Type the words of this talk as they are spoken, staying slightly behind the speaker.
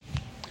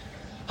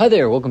Hi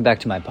there, welcome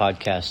back to my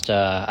podcast.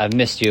 I've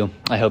missed you.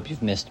 I hope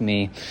you've missed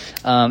me.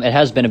 It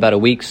has been about a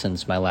week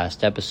since my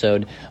last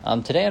episode.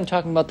 Today I'm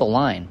talking about The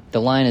Line.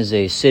 The Line is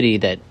a city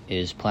that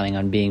is planning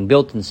on being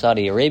built in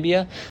Saudi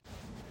Arabia.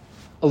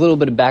 A little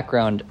bit of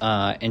background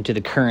into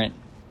the current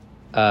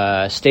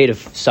state of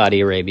Saudi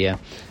Arabia.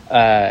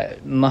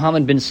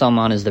 Mohammed bin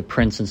Salman is the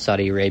prince in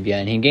Saudi Arabia,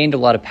 and he gained a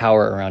lot of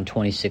power around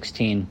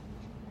 2016.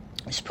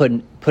 He's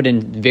put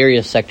in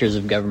various sectors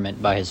of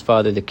government by his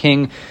father, the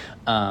king,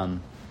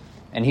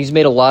 and he's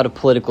made a lot of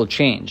political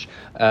change.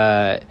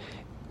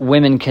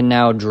 Women can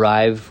now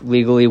drive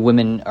legally.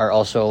 Women are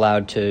also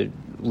allowed to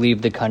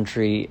leave the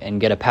country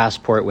and get a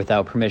passport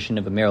without permission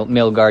of a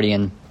male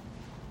guardian.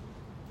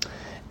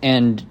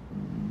 And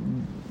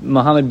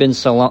Mohammed bin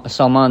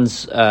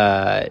Salman's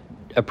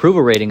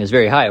approval rating is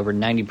very high. Over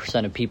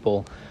 90% of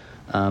people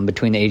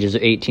between the ages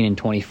of 18 and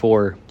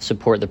 24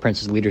 support the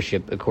prince's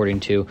leadership,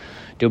 according to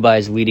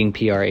Dubai's leading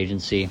PR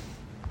agency.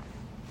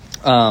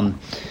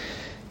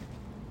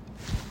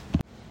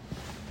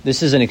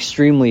 This is an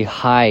extremely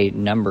high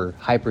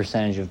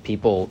percentage of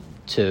people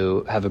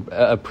to have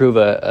approve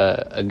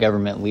a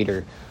government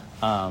leader.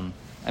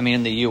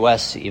 In the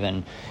U.S.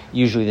 even,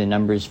 usually the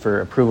numbers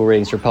for approval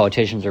ratings for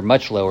politicians are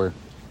much lower.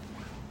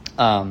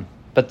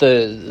 But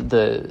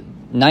the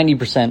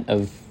 90%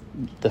 of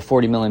the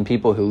 40 million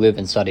people who live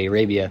in Saudi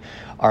Arabia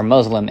are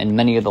Muslim, and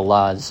many of the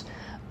laws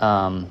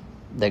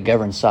that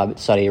govern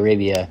Saudi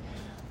Arabia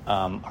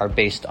are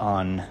based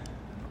on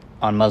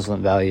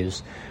Muslim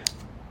values.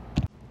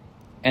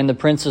 And the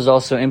prince is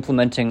also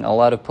implementing a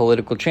lot of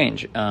political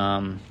change.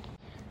 And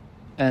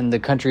the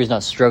country is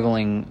not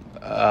struggling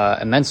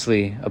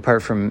immensely,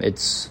 apart from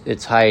its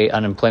high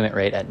unemployment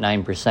rate at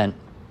 9%.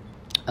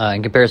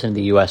 In comparison to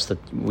the U.S., that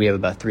we have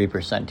about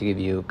 3%, to give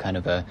you kind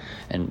of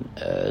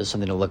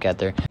something to look at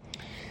there.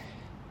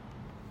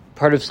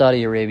 Part of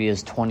Saudi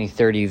Arabia's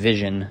 2030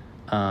 vision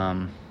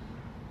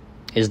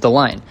is The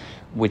Line,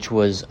 which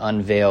was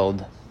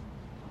unveiled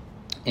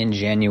in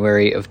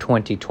January of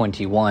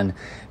 2021.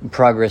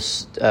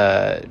 Progress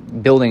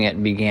building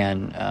it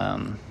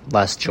began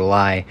last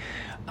July.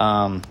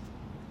 And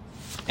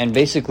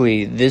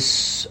basically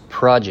this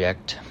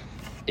project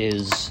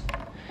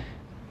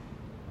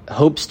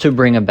hopes to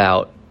bring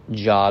about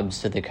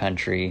jobs to the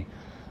country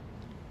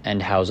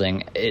and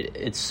housing.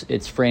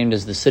 It's framed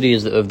as the city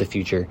of the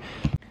future.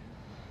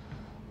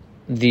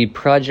 The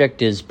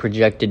project is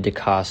projected to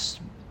cost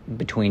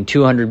between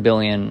 $200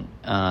 billion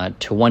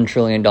to $1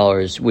 trillion,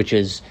 which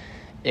is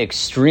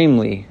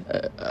extremely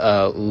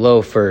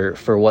low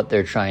for what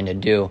they're trying to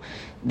do.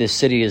 This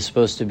city is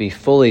supposed to be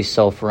fully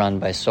self-run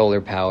by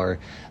solar power,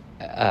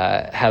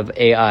 have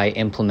AI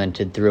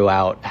implemented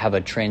throughout, have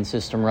a train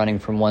system running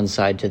from one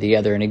side to the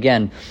other. And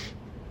again,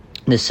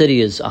 the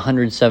city is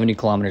 170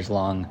 kilometers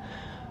long,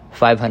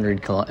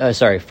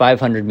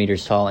 500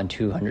 meters tall, and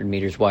 200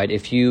 meters wide.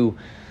 If you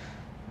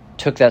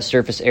took that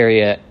surface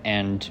area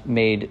and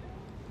made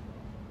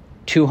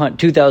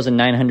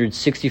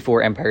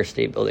 2,964 Empire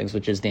State Buildings,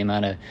 which is the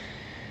amount of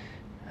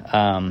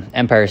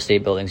Empire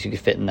State Buildings you could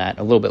fit in that,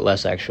 a little bit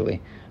less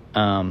actually.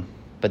 But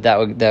that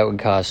would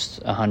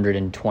cost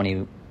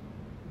 $121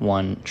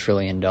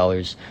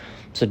 trillion.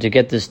 So to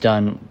get this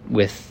done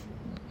with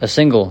a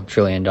single $1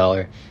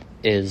 trillion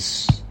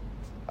is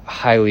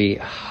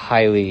highly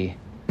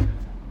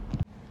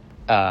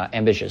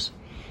ambitious.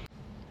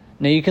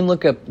 Now, you can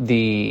look up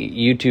the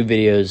YouTube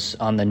videos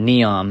on the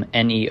NEOM,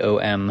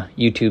 N-E-O-M,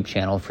 YouTube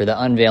channel for the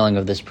unveiling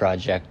of this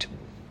project,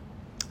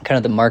 kind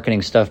of the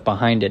marketing stuff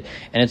behind it.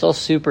 And it's all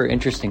super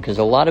interesting because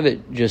a lot of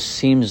it just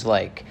seems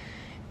like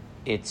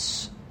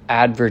it's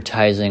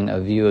advertising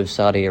a view of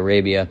Saudi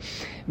Arabia.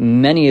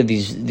 Many of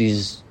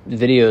these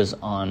videos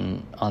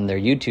on their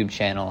YouTube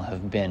channel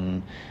have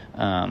been,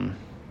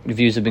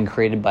 views have been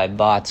created by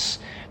bots.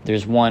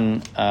 There's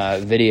one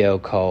video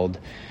called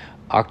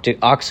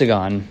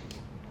Oxagon,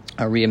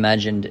 a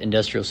reimagined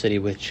industrial city,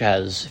 which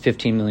has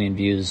 15 million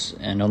views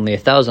and only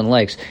 1,000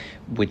 likes,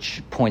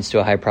 which points to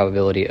a high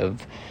probability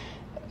of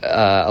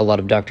a lot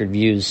of doctored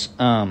views.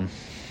 The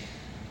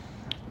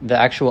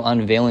actual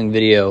unveiling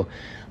video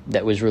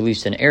that was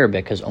released in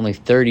Arabic has only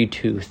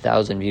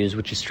 32,000 views,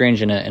 which is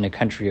strange in a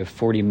country of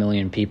 40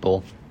 million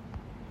people,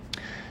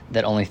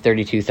 that only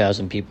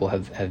 32,000 people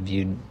have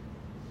viewed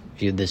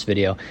this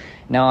video.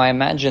 Now, I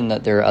imagine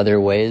that there are other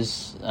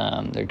ways.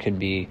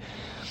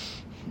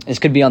 This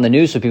could be on the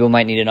news, so people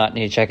might not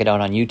need to check it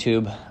out on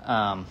YouTube.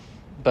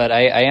 But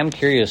I am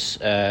curious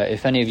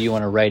if any of you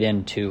want to write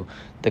into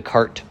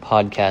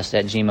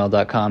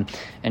thecartpodcast@gmail.com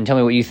and tell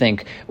me what you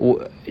think.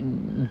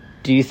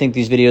 Do you think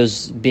these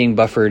videos being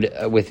buffered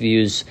with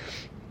views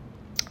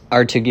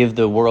are to give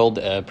the world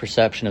a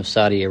perception of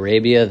Saudi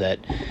Arabia that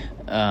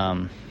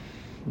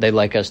they'd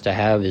like us to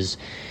have? Is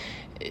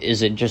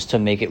it just to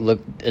make it look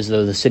as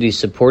though the city's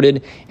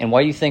supported? And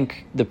why do you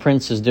think the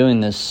prince is doing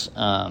this,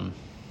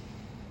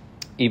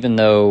 even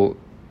though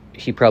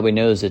he probably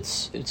knows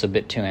it's a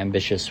bit too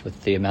ambitious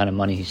with the amount of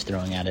money he's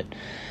throwing at it?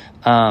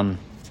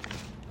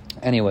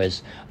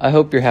 Anyways, I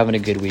hope you're having a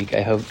good week.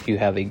 I hope you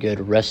have a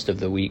good rest of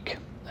the week.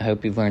 I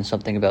hope you've learned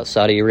something about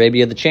Saudi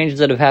Arabia, the changes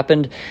that have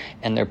happened,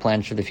 and their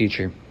plans for the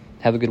future.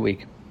 Have a good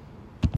week.